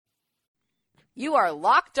You are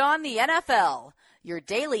Locked On the NFL, your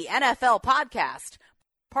daily NFL podcast,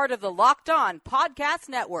 part of the Locked On Podcast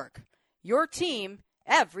Network, your team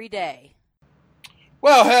every day.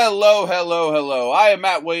 Well, hello. I am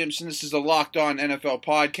Matt Williamson. This is the Locked On NFL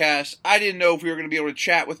podcast. I didn't know if we were going to be able to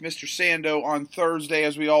chat with Mr. Sando on Thursday,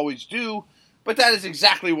 as we always do, but that is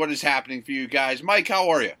exactly what is happening for you guys. Mike, how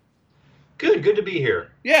are you? Good to be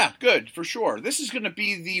here. Yeah, good, for sure. This is going to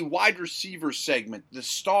be the wide receiver segment, the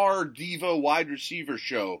Star Diva wide receiver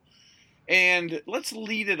show. And let's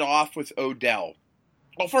lead it off with Odell.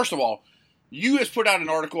 Well, first of all, you just put out an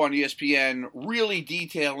article on ESPN really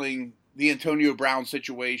detailing the Antonio Brown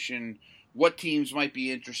situation, what teams might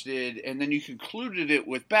be interested, and then you concluded it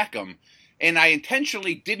with Beckham. And I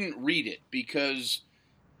intentionally didn't read it because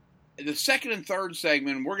the second and third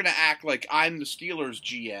segment, we're going to act like I'm the Steelers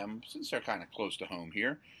GM, since they're kind of close to home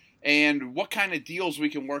here, and what kind of deals we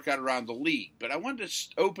can work out around the league. But I wanted to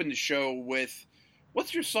open the show with,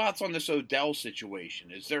 what's your thoughts on this Odell situation?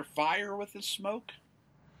 Is there fire with this smoke?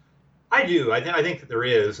 I do. I think that there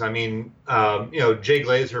is. I mean, Jay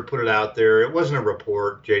Glazer put it out there. It wasn't a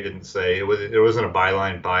report. Jay didn't say it wasn't a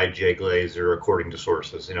byline by Jay Glazer, according to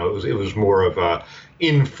sources. It was more of a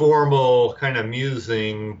informal kind of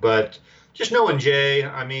musing. But just knowing Jay,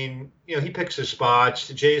 I mean, he picks his spots.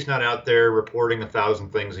 Jay's not out there reporting 1,000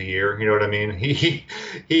 things a year. You know what I mean?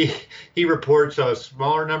 He reports a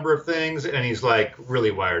smaller number of things, and he's like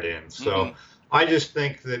really wired in. So I just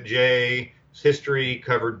think that Jay. History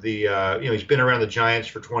covered the, he's been around the Giants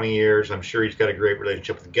for 20 years. I'm sure he's got a great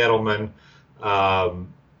relationship with Gettleman.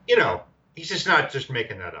 He's just not just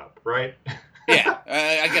making that up, right? Yeah,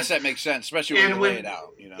 I guess that makes sense, especially when you lay it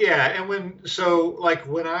out. Yeah, and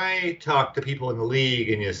when I talk to people in the league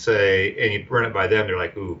and you run it by them, they're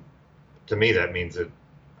like, ooh, to me that means that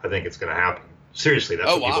I think it's going to happen. Seriously,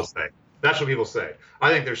 that's what people say. That's what people say.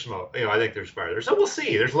 I think there's smoke. I think there's fire there. So we'll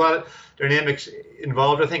see. There's a lot of dynamics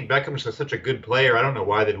involved. I think Beckham's such a good player. I don't know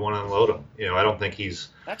why they'd want to unload him. I don't think he's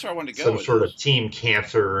that's where I wanted to go some sort of team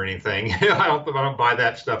cancer or anything. I don't buy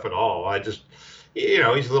that stuff at all. I just, he's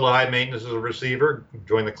a little high maintenance as a receiver.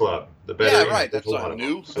 Join the club. The better. Yeah, right. That's a lot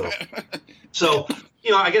new. So,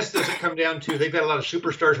 I guess does it come down to they've got a lot of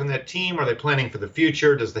superstars on that team? Are they planning for the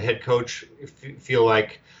future? Does the head coach feel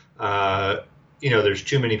like there's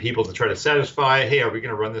too many people to try to satisfy? Hey, are we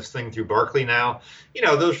going to run this thing through Barkley now?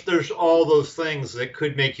 There's all those things that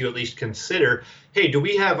could make you at least consider, hey, do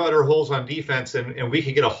we have utter holes on defense and we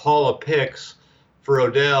could get a haul of picks for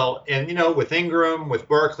Odell? And, with Ingram, with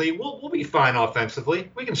Barkley, we'll be fine offensively.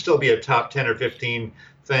 We can still be a top 10 or 15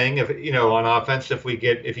 thing if on offense if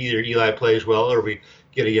either Eli plays well or we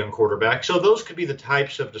get a young quarterback. So those could be the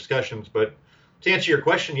types of discussions, but to answer your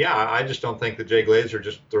question, yeah, I just don't think that Jay Glazer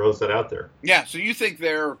just throws that out there. Yeah, so you think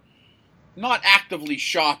they're not actively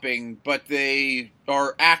shopping, but they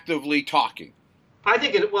are actively talking. I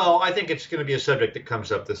think it's going to be a subject that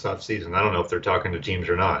comes up this offseason. I don't know if they're talking to teams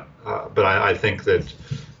or not, but I think that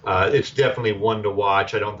it's definitely one to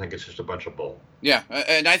watch. I don't think it's just a bunch of bull. Yeah,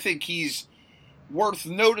 and I think he's worth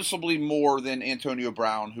noticeably more than Antonio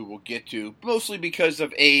Brown, who we'll get to, mostly because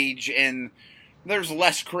of age and there's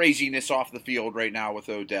less craziness off the field right now with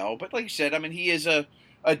Odell. But like you said, I mean, he is a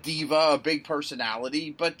diva, a big personality,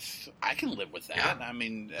 but I can live with that. Yeah. I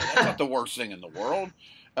mean, that's not the worst thing in the world.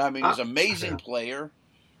 I mean, he's an amazing player.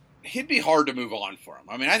 He'd be hard to move on for him.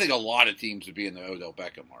 I mean, I think a lot of teams would be in the Odell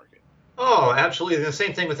Beckham market. Oh, absolutely. And the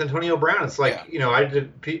same thing with Antonio Brown. It's like,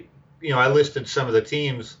 I listed some of the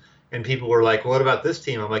teams and people were like, well, what about this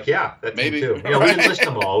team? I'm like, yeah, that team too. We didn't list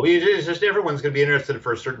them all. It's just everyone's going to be interested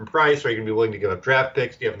for a certain price. Are you going to be willing to give up draft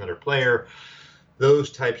picks? Do you have another player?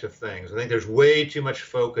 Those types of things. I think there's way too much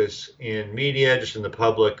focus in media, just in the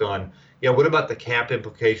public on, what about the cap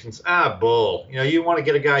implications? Bull. You want to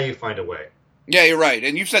get a guy, you find a way. Yeah, you're right.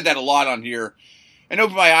 And you've said that a lot on here. And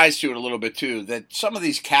opened my eyes to it a little bit too, that some of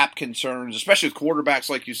these cap concerns, especially with quarterbacks,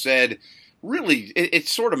 like you said, really,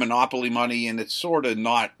 it's sort of monopoly money, and it's sort of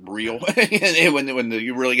not real when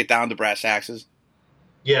you really get down to brass taxes.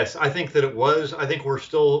 Yes, I think that it was. I think we're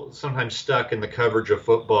still sometimes stuck in the coverage of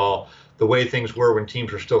football the way things were when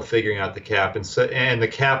teams were still figuring out the cap, and the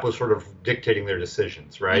cap was sort of dictating their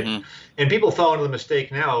decisions, right? Mm-hmm. And people fall into the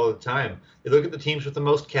mistake now all the time. They look at the teams with the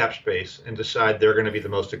most cap space and decide they're going to be the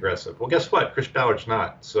most aggressive. Well, guess what? Chris Ballard's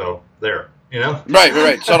not, so there.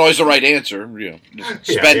 Right. It's not always the right answer. Just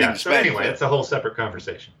spending. So anyway, it's a whole separate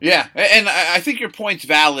conversation. Yeah, and I think your point's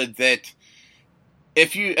valid that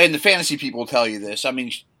if you, and the fantasy people will tell you this, I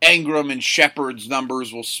mean, Ingram and Shepard's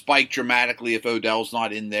numbers will spike dramatically if Odell's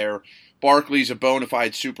not in there. Barkley's a bona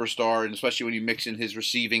fide superstar, and especially when you mix in his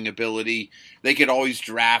receiving ability, they could always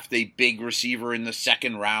draft a big receiver in the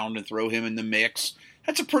second round and throw him in the mix.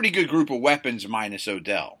 That's a pretty good group of weapons minus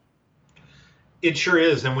Odell. It sure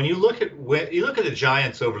is. And when you look at the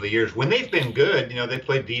Giants over the years, when they've been good, they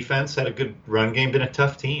played defense, had a good run game, been a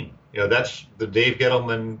tough team. That's the Dave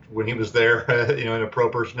Gettleman when he was there, in a pro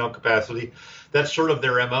personnel capacity. That's sort of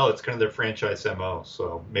their MO. It's kind of their franchise MO.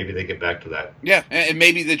 So maybe they get back to that. Yeah, and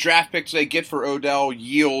maybe the draft picks they get for Odell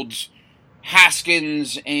yields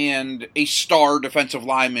Haskins and a star defensive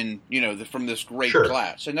lineman, from this great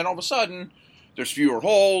class. And then all of a sudden, there's fewer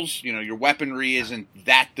holes. Your weaponry isn't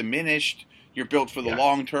that diminished. You're built for the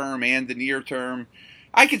long term and the near term.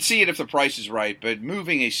 I could see it if the price is right, but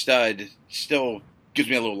moving a stud still gives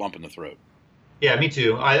me a little lump in the throat. Yeah, me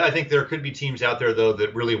too. I think there could be teams out there, though,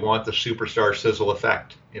 that really want the superstar sizzle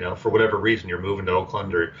effect. For whatever reason, you're moving to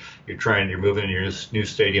Oakland or you're moving in your new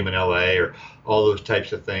stadium in LA or all those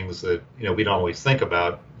types of things that, we don't always think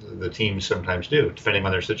about. The teams sometimes do, depending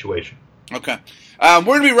on their situation. Okay. We're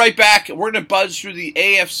going to be right back. We're going to buzz through the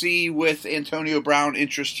AFC with Antonio Brown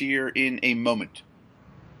interest here in a moment.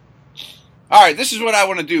 All right, this is what I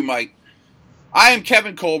want to do, Mike. I am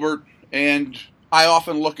Kevin Colbert, and I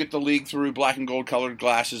often look at the league through black and gold colored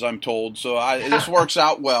glasses, I'm told, so this works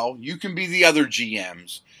out well. You can be the other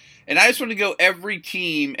GMs. And I just want to go every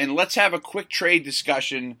team, and let's have a quick trade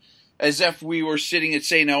discussion as if we were sitting at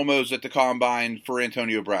St. Elmo's at the Combine for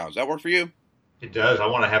Antonio Brown. Does that work for you? It does. I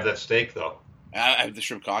want to have that steak, though. I have the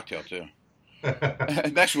shrimp cocktail, too.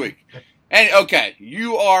 Next week. And, okay,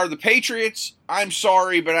 you are the Patriots. I'm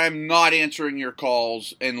sorry, but I'm not answering your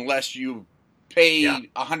calls unless you pay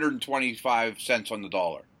 125 cents on the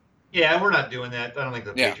dollar. Yeah, and we're not doing that. I don't think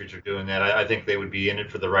the Patriots are doing that. I think they would be in it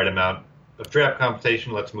for the right amount of draft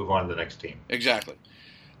compensation. Let's move on to the next team. Exactly.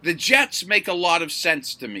 The Jets make a lot of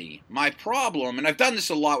sense to me. My problem, and I've done this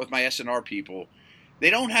a lot with my SNR people, they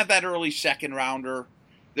don't have that early second rounder.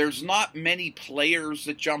 There's not many players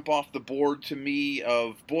that jump off the board to me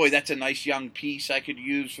of, boy, that's a nice young piece I could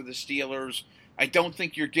use for the Steelers. I don't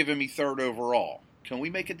think you're giving me third overall. Can we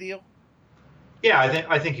make a deal? Yeah,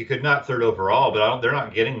 I think you could, not third overall, but they're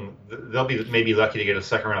not getting. They'll be maybe lucky to get a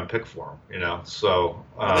second round pick for them. So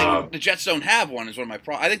the Jets don't have one. Is one of my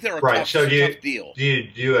problems. I think they're a tough deal. Do you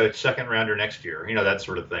do a second rounder next year? That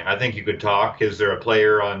sort of thing. I think you could talk. Is there a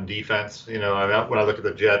player on defense? When I look at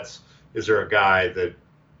the Jets, is there a guy that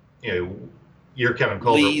you're Kevin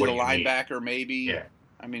Colbert? Lee, what the do you linebacker, need? maybe. Yeah.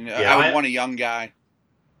 I mean, I would want a young guy.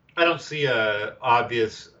 I don't see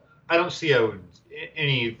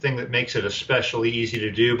anything that makes it especially easy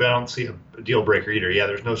to do, but I don't see a deal breaker either. Yeah,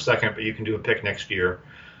 there's no second, but you can do a pick next year.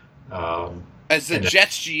 As the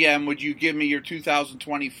Jets GM, would you give me your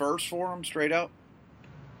 2020 first for him straight up?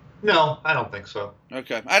 No, I don't think so.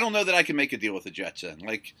 Okay. I don't know that I can make a deal with the Jets then.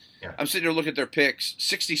 I'm sitting there looking at their picks.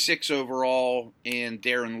 66 overall, and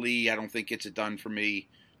Darren Lee, I don't think gets it done for me.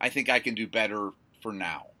 I think I can do better for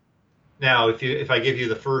now. Now, if I give you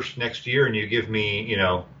the first next year and you give me,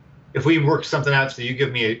 if we work something out, so you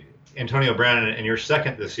give me Antonio Brown and you're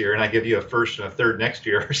second this year, and I give you a first and a third next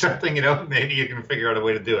year or something, maybe you can figure out a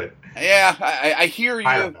way to do it. Yeah, I hear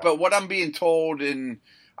you, but what I'm being told, and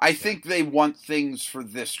I think they want things for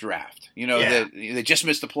this draft. They just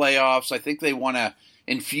missed the playoffs. I think they want to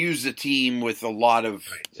infuse the team with a lot of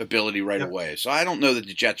ability right away. So I don't know that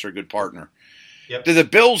the Jets are a good partner. Yep. Do the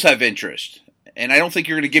Bills have interest? And I don't think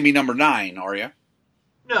you're going to give me number 9, are you?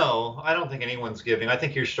 No, I don't think anyone's giving. I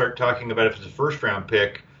think you start talking about if it's a first-round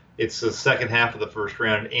pick, it's the second half of the first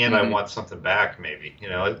round, and I want something back maybe.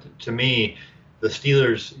 To me, the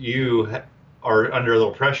Steelers, you are under a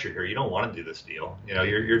little pressure here. You don't want to do this deal.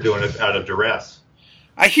 You're doing it out of duress.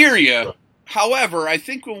 I hear you. However, I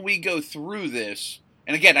think when we go through this,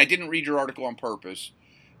 and again, I didn't read your article on purpose,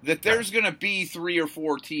 that there's going to be 3 or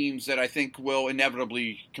 4 teams that I think will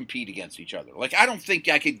inevitably compete against each other. I don't think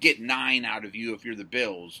I could get 9 out of you if you're the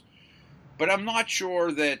Bills, but I'm not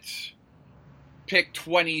sure that pick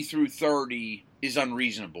 20 through 30 is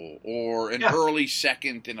unreasonable, or an early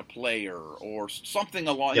second in a player, or something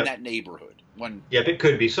along in that neighborhood. It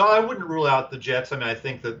could be. So I wouldn't rule out the Jets. I mean, I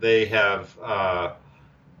think that they have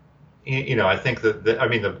I think that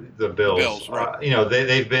the Bills, right.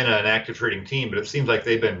 They've been an active trading team, but it seems like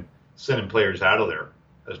they've been sending players out of there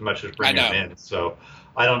as much as bringing them in. So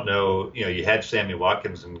I don't know. You had Sammy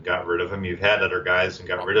Watkins and got rid of him. You've had other guys and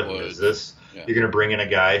got rid of him. Is this you're going to bring in a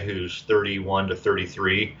guy who's 31 to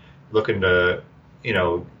 33, looking to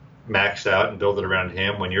max out and build it around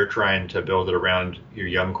him when you're trying to build it around your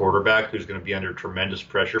young quarterback who's going to be under tremendous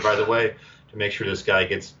pressure, by the way, to make sure this guy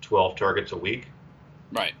gets 12 targets a week?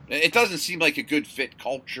 Right. It doesn't seem like a good fit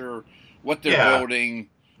culture what they're building,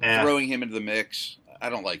 throwing him into the mix. I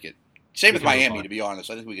don't like it. Same with Miami, to be honest.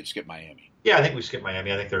 I think we could skip Miami. Yeah, I think we skip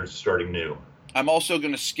Miami. I think they're starting new. I'm also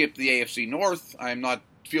going to skip the AFC North. I'm not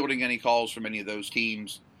fielding any calls from any of those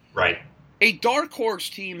teams. Right. A dark horse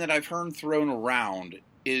team that I've heard thrown around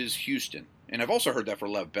is Houston. And I've also heard that for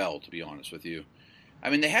Lev Bell, to be honest with you. I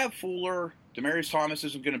mean, they have Fuller. Demaryius Thomas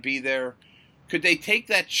isn't going to be there. Could they take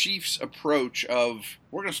that Chiefs approach of,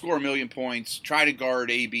 we're going to score 1 million points, try to guard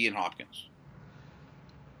AB and Hopkins?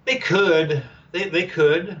 They could. They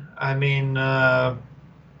could. I mean, I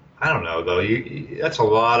don't know, though. That's a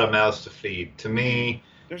lot of mouths to feed. To me,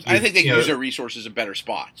 I think they can use their resources in better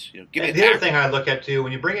spots. The other thing I look at, too,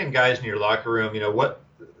 when you bring in guys in your locker room,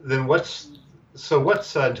 what's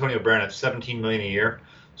Antonio Brown at $17 million a year?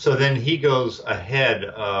 So then he goes ahead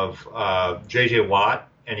of J.J. Watt,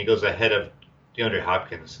 and he goes ahead of DeAndre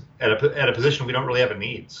Hopkins at a position we don't really have a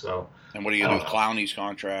need. So. And what are you going to do with Clowney's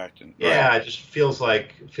contract? It just feels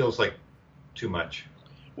like too much.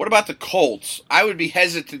 What about the Colts? I would be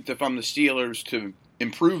hesitant if I'm the Steelers to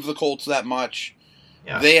improve the Colts that much.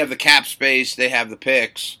 Yeah. They have the cap space, they have the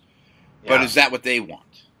picks, but is that what they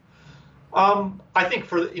want? I think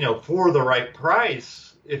for the right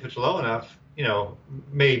price, if it's low enough,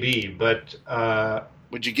 maybe. But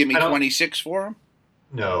would you give me 26 for him?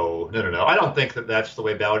 No. I don't think that's the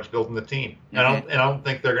way Ballard's building the team. Mm-hmm. I don't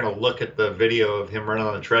think they're going to look at the video of him running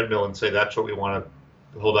on the treadmill and say that's what we want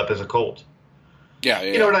to hold up as a Colt. Yeah.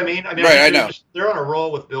 You know what I mean? I know. They're on a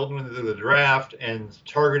roll with building into the draft and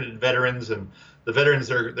targeted veterans, and the veterans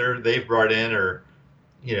they've brought in are,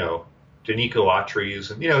 Danico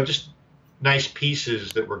Autry's, and just nice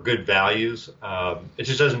pieces that were good values. It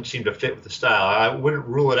just doesn't seem to fit with the style. I wouldn't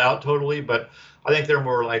rule it out totally, but I think they're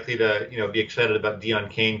more likely to, be excited about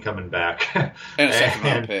Deion Kane coming back. And a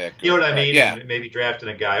second-round pick. You know what I mean? Yeah. And maybe drafting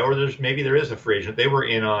a guy. Or maybe there is a free agent.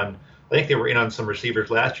 I think they were in on some receivers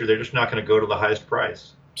last year. They're just not going to go to the highest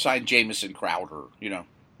price. Sign Jamison Crowder, Yeah.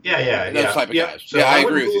 Those type of guys. So I agree with you.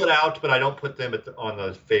 I wouldn't rule it out, but I don't put them on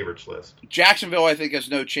the favorites list. Jacksonville, I think, has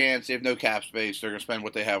no chance. They have no cap space. They're going to spend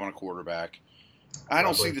what they have on a quarterback. I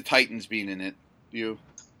don't see the Titans being in it. You?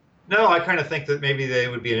 No, I kind of think that maybe they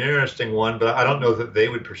would be an interesting one, but I don't know that they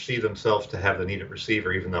would perceive themselves to have the need at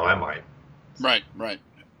receiver, even though I might. Right.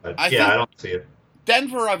 But, I don't see it.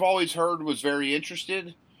 Denver, I've always heard, was very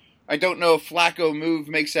interested. I don't know if Flacco move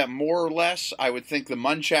makes that more or less. I would think the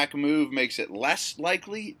Munchak move makes it less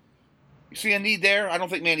likely. You see a need there? I don't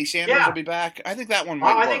think Manny Sanders will be back. I think that one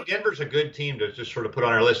might work. I think Denver's a good team to just sort of put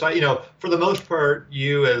on our list. For the most part,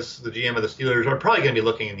 you as the GM of the Steelers are probably going to be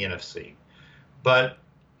looking in the NFC. But,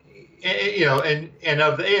 and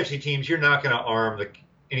of the AFC teams, you're not going to arm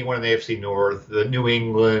anyone in the AFC North, the New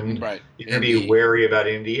England. Right. You're going to be wary about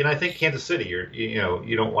Indy. And I think Kansas City,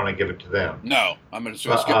 you don't want to give it to them. No, I'm going to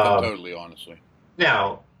skip them totally, honestly.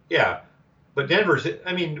 Now, but Denver's,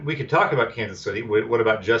 we could talk about Kansas City. What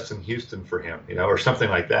about Justin Houston for him, or something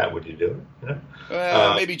like that? Would you do it?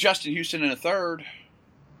 Maybe Justin Houston in a third.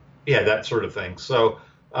 Yeah, that sort of thing. So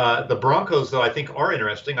the Broncos, though, I think are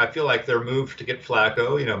interesting. I feel like their move to get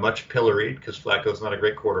Flacco, much pilloried because Flacco's not a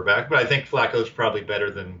great quarterback. But I think Flacco's probably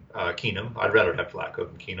better than Keenum. I'd rather have Flacco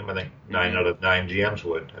than Keenum. I think 9 out of 9 GMs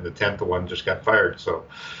would. And the 10th one just got fired, so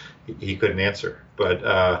he couldn't answer. But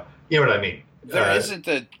you know what I mean. There isn't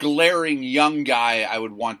a glaring young guy I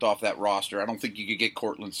would want off that roster. I don't think you could get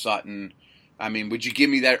Cortland Sutton. Would you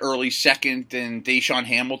give me that early second and Deshaun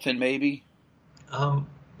Hamilton maybe?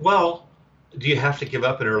 Well, do you have to give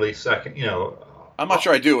up an early second? I'm not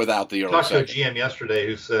sure I do without the early second. I talked to a GM yesterday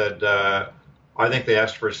who said, I think they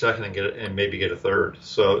asked for a second and maybe get a third.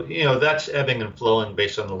 So, that's ebbing and flowing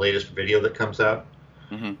based on the latest video that comes out.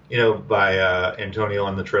 Mm-hmm. By Antonio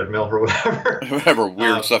on the treadmill or whatever. Whatever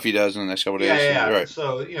weird stuff he does in the next couple of days. Yeah. Right.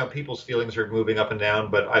 So, people's feelings are moving up and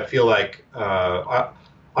down, but I feel like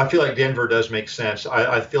Denver does make sense.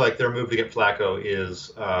 I feel like their move to get Flacco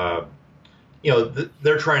is,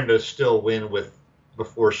 they're trying to still win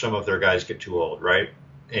before some of their guys get too old, right?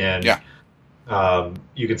 And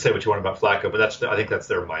you can say what you want about Flacco, but I think that's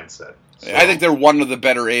their mindset. So. I think they're one of the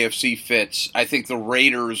better AFC fits. I think the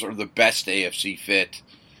Raiders are the best AFC fit.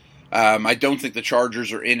 I don't think the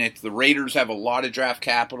Chargers are in it. The Raiders have a lot of draft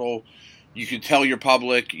capital. You can tell your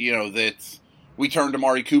public, that we turned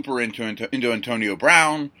Amari Cooper into Antonio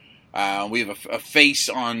Brown. We have a face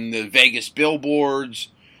on the Vegas billboards.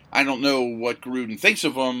 I don't know what Gruden thinks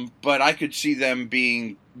of them, but I could see them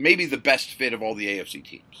being maybe the best fit of all the AFC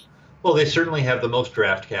teams. Well, they certainly have the most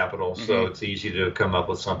draft capital, so it's easy to come up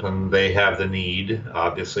with something. They have the need.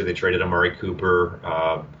 Obviously, they traded Amari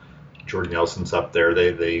Cooper. Jordan Nelson's up there.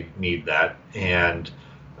 They need that. And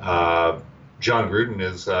John Gruden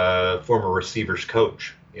is a former receivers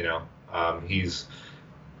coach. He's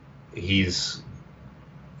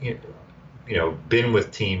been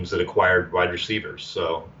with teams that acquired wide receivers,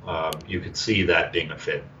 so you could see that being a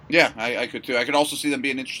fit. Yeah, I could too. I could also see them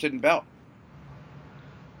being interested in Bell.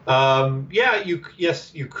 Yes,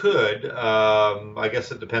 you could. I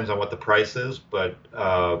guess it depends on what the price is, but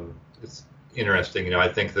it's interesting. I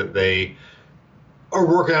think that they are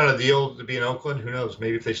working on a deal to be in Oakland. Who knows?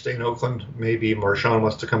 Maybe if they stay in Oakland, maybe Marshawn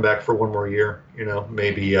wants to come back for one more year.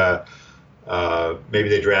 Maybe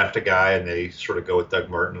they draft a guy and they sort of go with Doug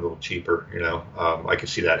Martin a little cheaper. I could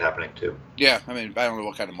see that happening too. Yeah, I mean, I don't know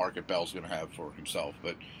what kind of market Bell's going to have for himself,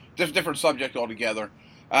 but different subject altogether.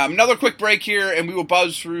 Another quick break here, and we will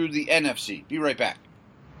buzz through the NFC. Be right back.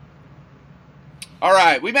 All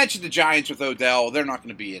right, we mentioned the Giants with Odell. They're not going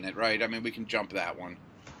to be in it, right? I mean, we can jump that one.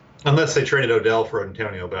 Unless they traded Odell for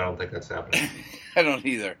Antonio, but I don't think that's happening. I don't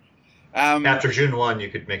either. After June 1, you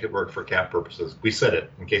could make it work for cap purposes. We said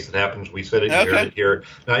it. In case it happens, we said it. You heard it here.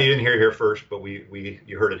 No, you didn't hear it here first, but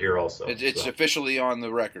you heard it here also. It's officially on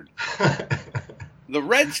the record. The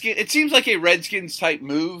Redskins, it seems like a Redskins-type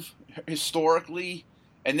move historically,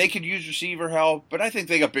 and they could use receiver help, but I think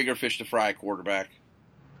they got bigger fish to fry at quarterback.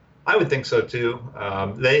 I would think so, too.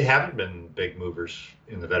 They haven't been big movers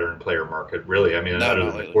in the veteran player market, really. I mean, other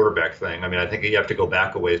than the quarterback thing. I mean, I think you have to go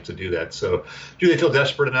back a ways to do that. So do they feel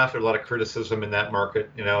desperate enough? There's a lot of criticism in that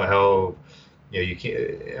market. How you can't,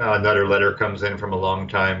 another letter comes in from a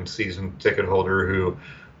long-time season ticket holder who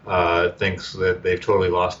thinks that they've totally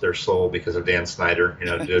lost their soul because of Dan Snyder.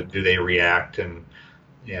 Do they react and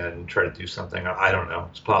try to do something? I don't know.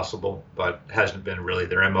 It's possible, but hasn't been really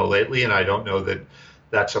their MO lately, and I don't know that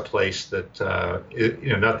that's a place that,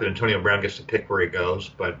 not that Antonio Brown gets to pick where he goes,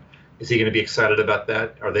 but is he going to be excited about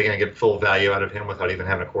that? Are they going to get full value out of him without even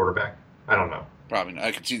having a quarterback? I don't know. Probably not.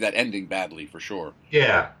 I could see that ending badly for sure.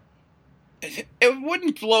 Yeah. It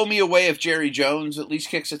wouldn't blow me away if Jerry Jones at least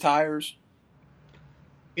kicks the tires.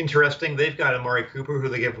 Interesting. They've got Amari Cooper, who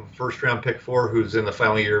they gave a first-round pick for, who's in the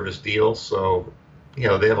final year of his deal. So, they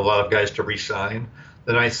have a lot of guys to re-sign.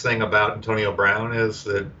 The nice thing about Antonio Brown is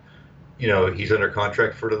that he's under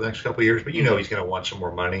contract for the next couple of years, but he's going to want some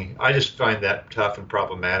more money. I just find that tough and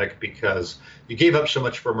problematic because you gave up so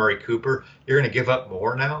much for Amari Cooper. You're going to give up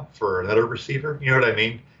more now for another receiver. You know what I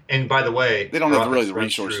mean? And by the way, they don't have really the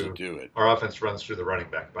resources to do it. Our offense runs through the running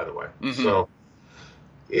back, by the way. Mm-hmm. So,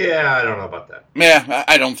 yeah, I don't know about that. Yeah,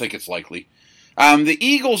 I don't think it's likely. The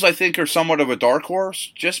Eagles, I think, are somewhat of a dark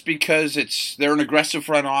horse just because they're an aggressive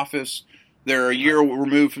front office. They're a year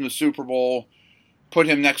removed from the Super Bowl. Put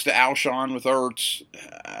him next to Alshon with Ertz.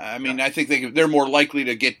 I mean, I think they're more likely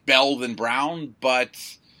to get Bell than Brown, but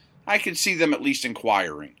I could see them at least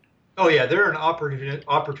inquiring. Oh, yeah, they're an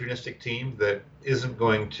opportunistic team that isn't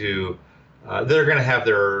going to they're going to have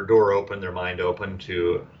their door open, their mind open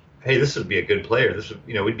to, hey, this would be a good player. This would,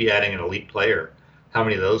 we'd be adding an elite player. How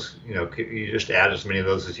many of those, you just add as many of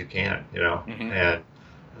those as you can, Mm-hmm. And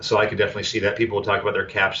so I could definitely see that. People will talk about their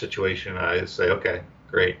cap situation. I say, okay,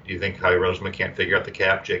 great. Do you think Howie Roseman can't figure out the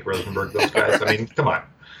cap? Jake Rosenberg, those guys? I mean, come on.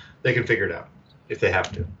 They can figure it out if they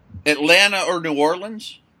have to. Atlanta or New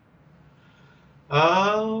Orleans?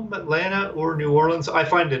 Atlanta or New Orleans. I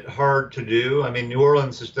find it hard to do. I mean, New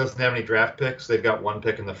Orleans just doesn't have any draft picks. They've got one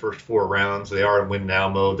pick in the first 4 rounds. They are in win now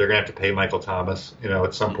mode. They're going to have to pay Michael Thomas,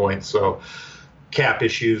 at some point. So cap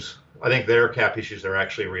issues. I think their cap issues are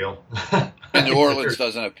actually real. And New Orleans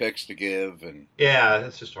doesn't have picks to give. And yeah,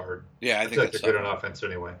 it's just hard. Yeah, I think like they're good on offense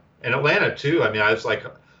anyway. And Atlanta, too. I mean, I was like,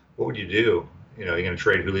 what would you do? You're going to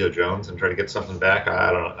trade Julio Jones and try to get something back?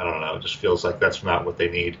 I don't know. It just feels like that's not what they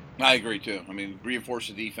need. I agree, too. I mean, reinforce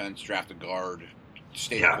the defense, draft a guard,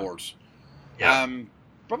 stay the course. Yeah.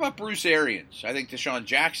 What about Bruce Arians? I think Deshaun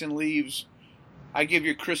Jackson leaves. I give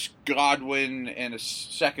you Chris Godwin and a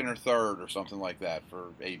second or third or something like that for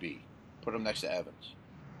AB. Put him next to Evans.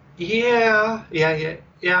 Yeah.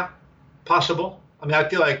 Possible. I mean, I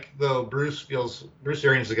feel like though Bruce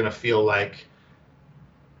Arians is going to feel like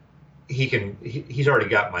he's already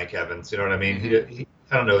got Mike Evans. You know what I mean? Mm-hmm.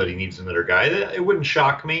 I don't know that he needs another guy. It wouldn't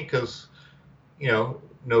shock me because, no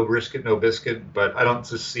brisket, no biscuit, but I don't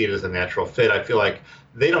just see it as a natural fit. I feel like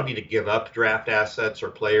they don't need to give up draft assets or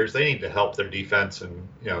players. They need to help their defense and,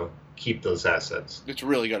 keep those assets. It's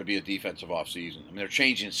really got to be a defensive offseason. I mean, they're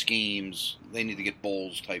changing schemes. They need to get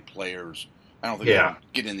Bowles-type players. I don't think they can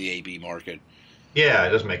get in the AB market. Yeah, it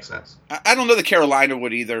doesn't make sense. I don't know that Carolina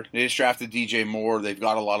would either. They just drafted DJ Moore. They've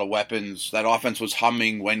got a lot of weapons. That offense was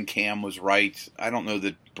humming when Cam was right. I don't know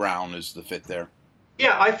that Brown is the fit there.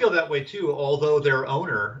 Yeah, I feel that way too. Although their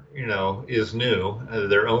owner, is new.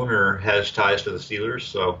 Their owner has ties to the Steelers,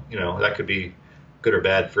 so that could be good or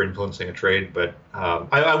bad for influencing a trade. But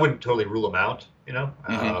I wouldn't totally rule them out.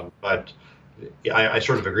 Mm-hmm. But yeah, I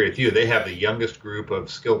sort of agree with you. They have the youngest group of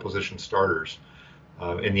skill position starters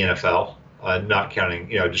in the NFL, not counting,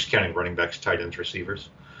 just counting running backs, tight ends, receivers.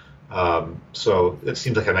 So it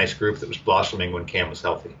seems like a nice group that was blossoming when Cam was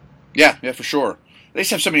healthy. Yeah, for sure. They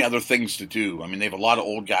just have so many other things to do. I mean, they have a lot of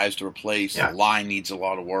old guys to replace. Yeah. The line needs a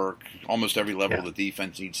lot of work. Almost every level Yeah. of the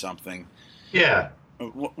defense needs something. Yeah.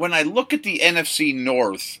 When I look at the NFC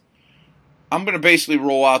North, I'm going to basically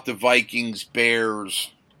roll out the Vikings,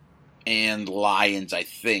 Bears, and Lions, I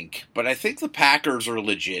think. But I think the Packers are a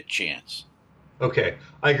legit chance. Okay,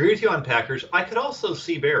 I agree with you on Packers. I could also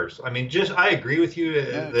see Bears. I mean, I agree with you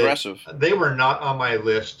that aggressive. They were not on my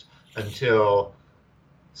list until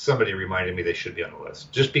somebody reminded me they should be on the list,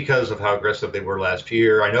 just because of how aggressive they were last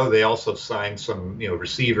year. I know they also signed some,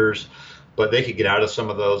 receivers, but they could get out of some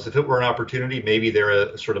of those. If it were an opportunity, maybe they're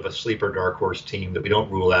a sort of a sleeper dark horse team that we don't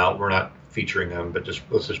rule out. We're not featuring them, but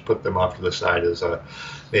let's just put them off to the side as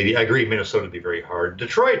maybe. I agree, Minnesota would be very hard.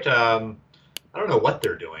 Detroit. I don't know what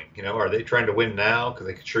they're doing. Are they trying to win now because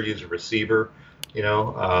they could sure use a receiver?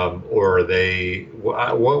 Or are they?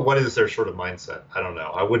 What is their sort of mindset? I don't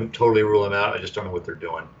know. I wouldn't totally rule them out. I just don't know what they're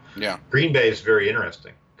doing. Yeah. Green Bay is very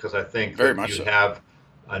interesting because I think very that much you so. have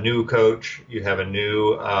a new coach, you have a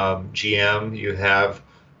new GM, you have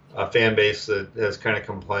a fan base that has kind of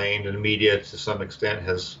complained, and the media to some extent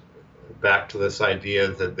has backed to this idea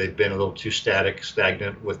that they've been a little too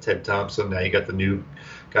stagnant with Ted Thompson. Now you got the new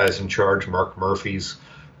guys in charge. Mark Murphy's,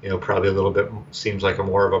 probably a little bit seems like a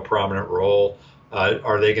more of a prominent role.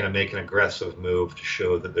 Are they going to make an aggressive move to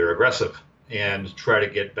show that they're aggressive and try to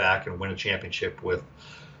get back and win a championship with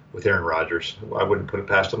Aaron Rodgers? I wouldn't put it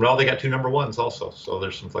past them. But they got two number ones also, so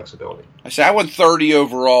there's some flexibility. I say I went 30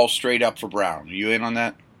 overall straight up for Brown. Are you in on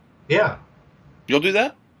that? Yeah. You'll do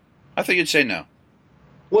that? I think you'd say no.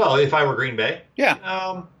 Well, if I were Green Bay.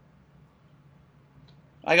 Yeah.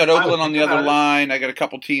 I got Oakland on the other line. I got a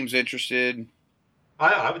couple teams interested.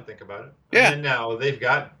 I would think about it. Yeah. And now they've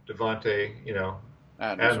got Devontae,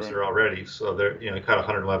 Adams there already, so they're he caught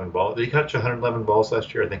 111 balls. Did he catch 111 balls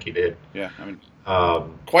last year? I think he did. Yeah, I mean,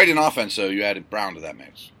 quite an offense. So you added Brown to that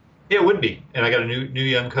mix. Yeah, it would be. And I got a new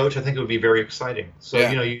young coach. I think it would be very exciting. So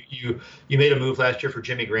you made a move last year for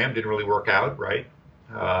Jimmy Graham. Didn't really work out, right?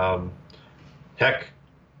 Heck,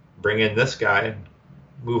 bring in this guy and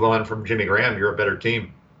move on from Jimmy Graham. You're a better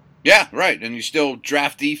team. Yeah, right. And you still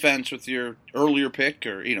draft defense with your earlier pick,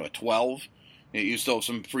 or a 12. You still have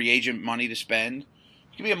some free agent money to spend.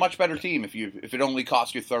 You can be a much better team if it only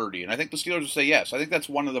costs you 30. And I think the Steelers will say yes. I think that's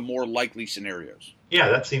one of the more likely scenarios. Yeah,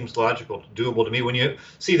 that seems logical, doable to me. When you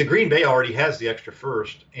see the Green Bay already has the extra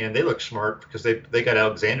first, and they look smart because they got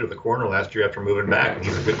Alexander the corner last year after moving back, and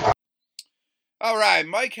he's a good. All right,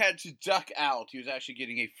 Mike had to duck out. He was actually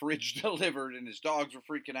getting a fridge delivered, and his dogs were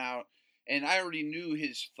freaking out. And I already knew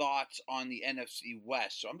his thoughts on the NFC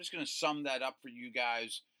West, so I'm just going to sum that up for you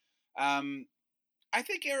guys. I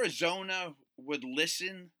think Arizona would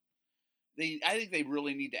listen. I think they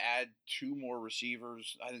really need to add 2 more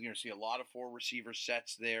receivers. I think you're going to see a lot of 4 receiver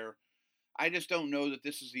sets there. I just don't know that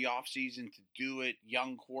this is the offseason to do it.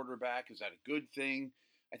 Young quarterback, is that a good thing?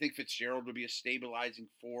 I think Fitzgerald would be a stabilizing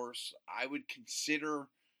force. I would consider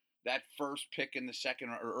that first pick in the second,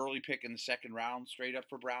 or early pick in the second round straight up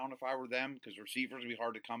for Brown if I were them, because receivers would be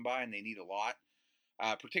hard to come by and they need a lot.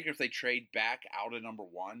 Particularly if they trade back out of number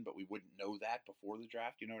 1, but we wouldn't know that before the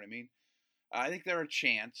draft. You know what I mean? I think they're a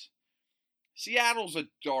chance. Seattle's a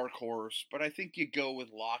dark horse, but I think you go with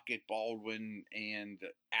Lockett, Baldwin, and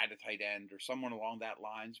add a tight end or someone along that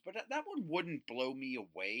lines. But that one wouldn't blow me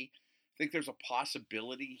away. I think there's a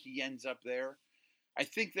possibility he ends up there. I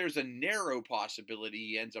think there's a narrow possibility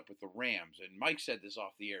he ends up with the Rams. And Mike said this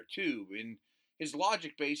off the air too. And his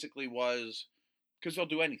logic basically was because they'll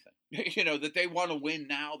do anything. That they want to win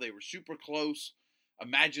now. They were super close.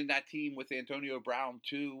 Imagine that team with Antonio Brown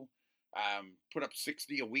too. Put up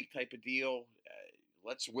 60 a week type of deal.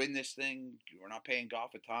 Let's win this thing. We're not paying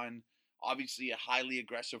Goff a ton. Obviously a highly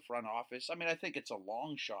aggressive front office. I mean, I think it's a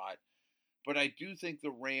long shot. But I do think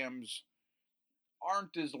the Rams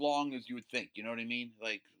aren't as long as you would think. You know what I mean?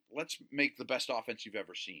 Like, let's make the best offense you've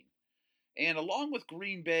ever seen. And along with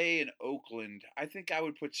Green Bay and Oakland, I think I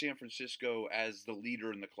would put San Francisco as the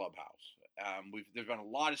leader in the clubhouse. There's been a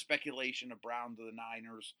lot of speculation of Brown to the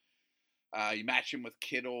Niners. You match him with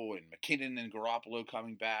Kittle and McKinnon and Garoppolo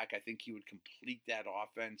coming back. I think he would complete that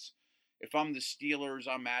offense. If I'm the Steelers,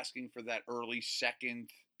 I'm asking for that early second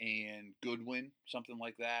and Goodwin, something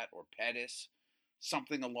like that, or Pettis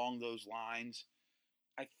something along those lines.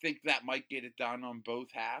 I think that might get it done on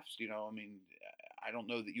both halves. I don't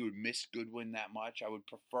know that you would miss Goodwin that much. I would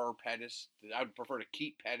prefer Pettis. I would prefer to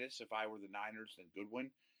keep Pettis if I were the Niners than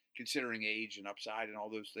Goodwin, considering age and upside and all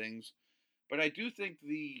those things. But I do think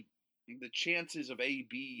the chances of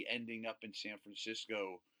AB ending up in San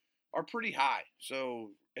Francisco are pretty high.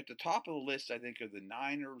 So at the top of the list, I think, are the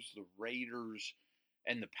Niners, the Raiders,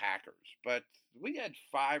 and the Packers. But we had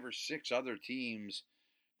 5 or 6 other teams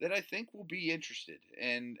that I think will be interested.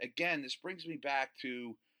 And again, this brings me back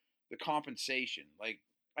to the compensation. Like,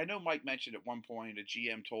 I know Mike mentioned at one point a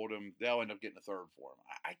GM told him they'll end up getting a third for him.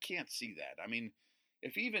 I can't see that. I mean,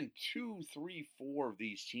 if even 2, 3, 4 of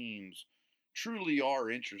these teams truly are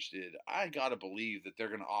interested, I got to believe that they're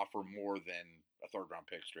going to offer more than a third-round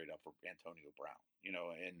pick straight up for Antonio Brown.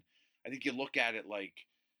 And I think you look at it like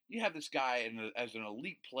you have this guy as an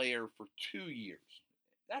elite player for 2 years.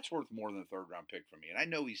 That's worth more than a third-round pick for me. And I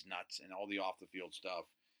know he's nuts and all the off-the-field stuff,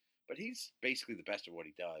 but he's basically the best at what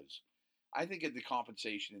he does. I think the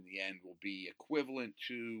compensation in the end will be equivalent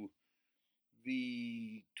to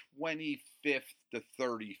the 25th to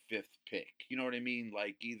 35th pick. You know what I mean?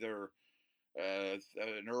 Like either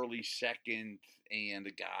an early second and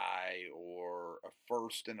a guy, or a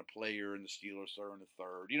first and a player and the Steelers are in a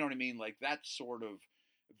third. You know what I mean? Like that sort of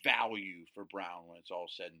value for Brown when it's all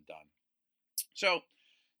said and done. So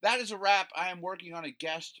that is a wrap. I am working on a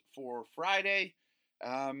guest for Friday.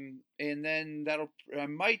 And then I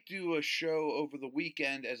might do a show over the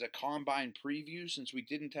weekend as a combine preview, since we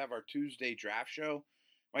didn't have our Tuesday draft show.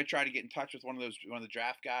 Might try to get in touch with one of the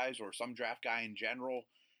draft guys or some draft guy in general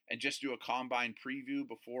and just do a combine preview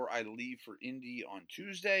before I leave for Indy on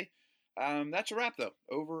Tuesday. That's a wrap though.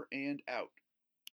 Over and out.